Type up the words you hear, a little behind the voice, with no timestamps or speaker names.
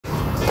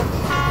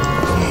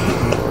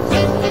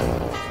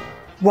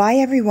Why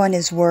everyone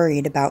is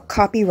worried about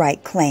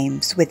copyright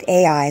claims with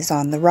AIs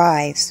on the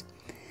rise.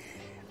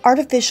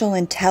 Artificial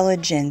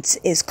intelligence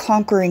is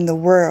conquering the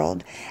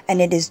world,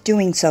 and it is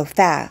doing so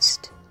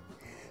fast.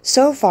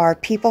 So far,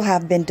 people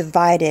have been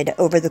divided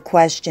over the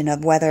question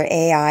of whether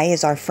AI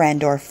is our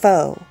friend or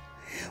foe.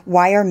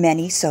 Why are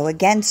many so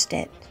against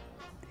it?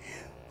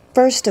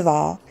 First of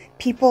all,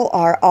 people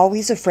are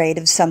always afraid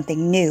of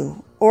something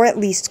new, or at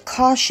least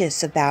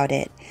cautious about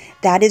it.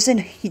 That is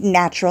a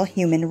natural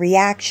human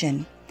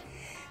reaction.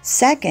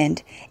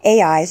 Second,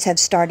 AIs have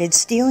started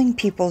stealing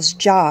people's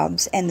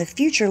jobs, and the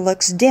future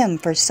looks dim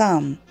for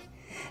some.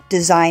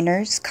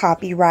 Designers,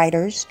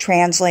 copywriters,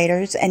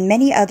 translators, and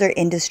many other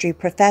industry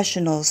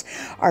professionals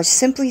are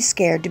simply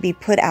scared to be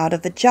put out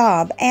of a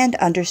job, and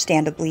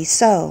understandably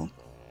so.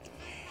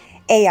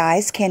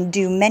 AIs can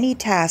do many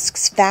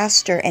tasks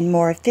faster and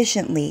more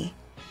efficiently.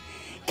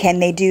 Can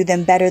they do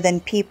them better than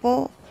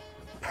people?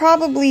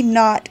 Probably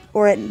not,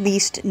 or at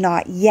least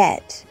not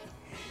yet.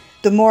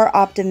 The more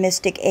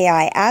optimistic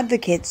AI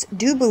advocates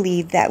do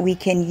believe that we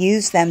can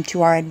use them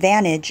to our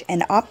advantage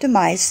and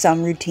optimize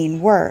some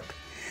routine work.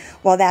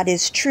 While that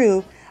is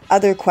true,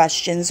 other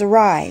questions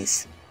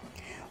arise.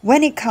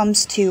 When it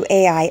comes to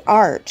AI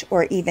art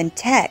or even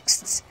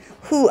texts,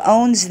 who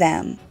owns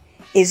them?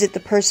 Is it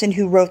the person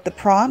who wrote the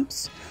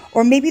prompts,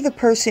 or maybe the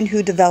person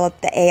who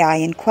developed the AI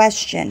in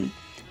question?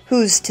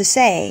 Who's to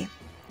say?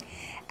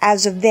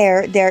 As of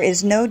there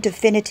is no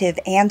definitive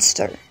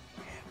answer.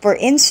 For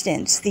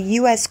instance, the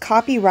U.S.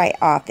 Copyright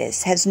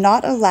Office has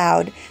not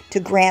allowed to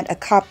grant a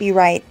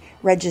copyright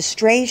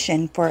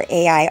registration for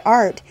AI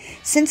art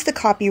since the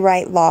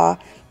copyright law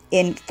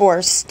in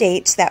force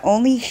states that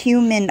only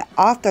human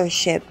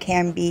authorship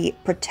can be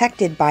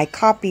protected by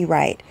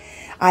copyright,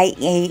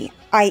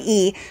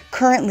 i.e.,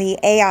 currently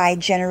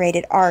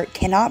AI-generated art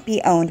cannot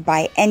be owned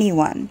by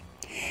anyone.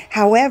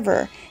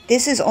 However,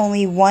 this is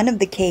only one of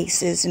the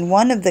cases in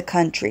one of the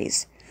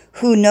countries.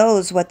 Who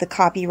knows what the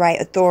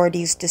copyright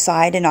authorities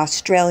decide in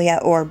Australia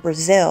or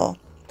Brazil?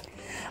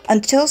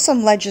 Until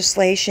some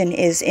legislation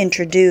is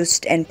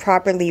introduced and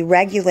properly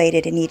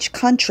regulated in each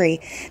country,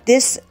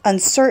 this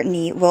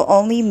uncertainty will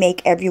only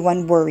make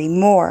everyone worry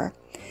more.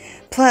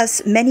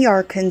 Plus, many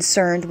are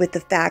concerned with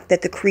the fact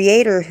that the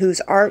creator whose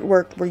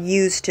artwork were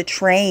used to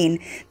train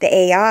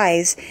the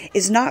AIs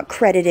is not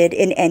credited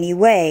in any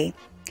way.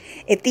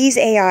 If these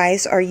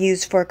AIs are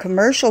used for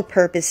commercial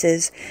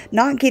purposes,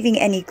 not giving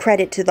any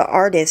credit to the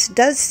artist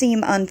does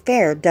seem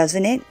unfair,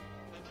 doesn't it?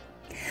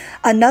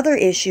 Another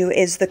issue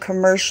is the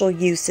commercial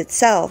use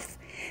itself.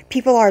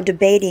 People are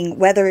debating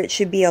whether it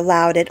should be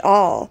allowed at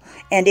all,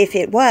 and if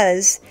it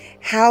was,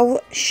 how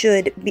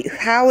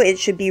it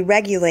should be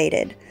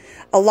regulated.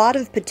 A lot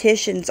of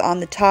petitions on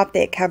the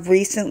topic have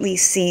recently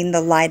seen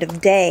the light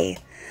of day.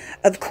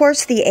 Of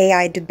course, the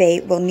AI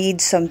debate will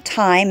need some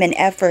time and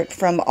effort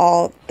from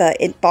all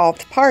the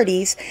involved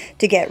parties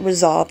to get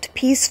resolved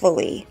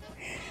peacefully.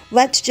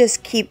 Let's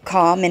just keep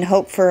calm and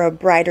hope for a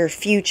brighter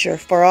future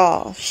for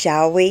all,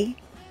 shall we?